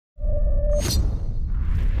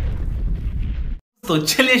तो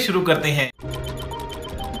चलिए शुरू करते हैं।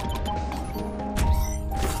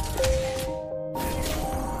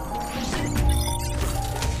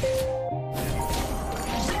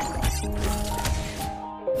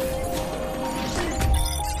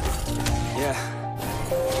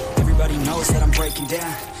 Everybody knows that I'm breaking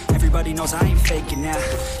down. Everybody knows I ain't faking now.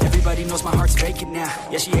 Everybody knows my heart's vacant now.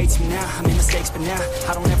 Yeah, she hates me now, I made mistakes but now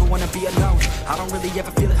I don't ever wanna be alone. I don't really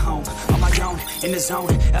ever feel at home. On my own, in the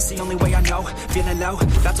zone, that's the only way I know. Feeling low,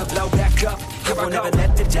 about to blow back up. Here I never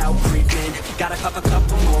let the doubt creep in. Gotta pop a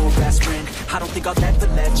couple more aspirin. I don't think I'll ever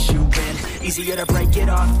let you in. Easier to break it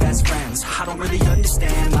off best friends. I don't really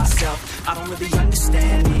understand myself. I don't really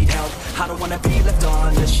understand, need help. I don't wanna be left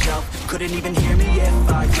on the shelf. Couldn't even hear me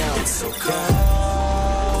if I yelled. It's so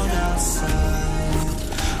cold outside,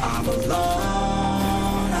 I'm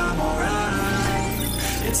alone, I'm alright.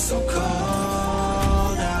 It's so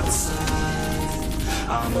cold outside,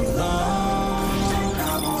 I'm alone.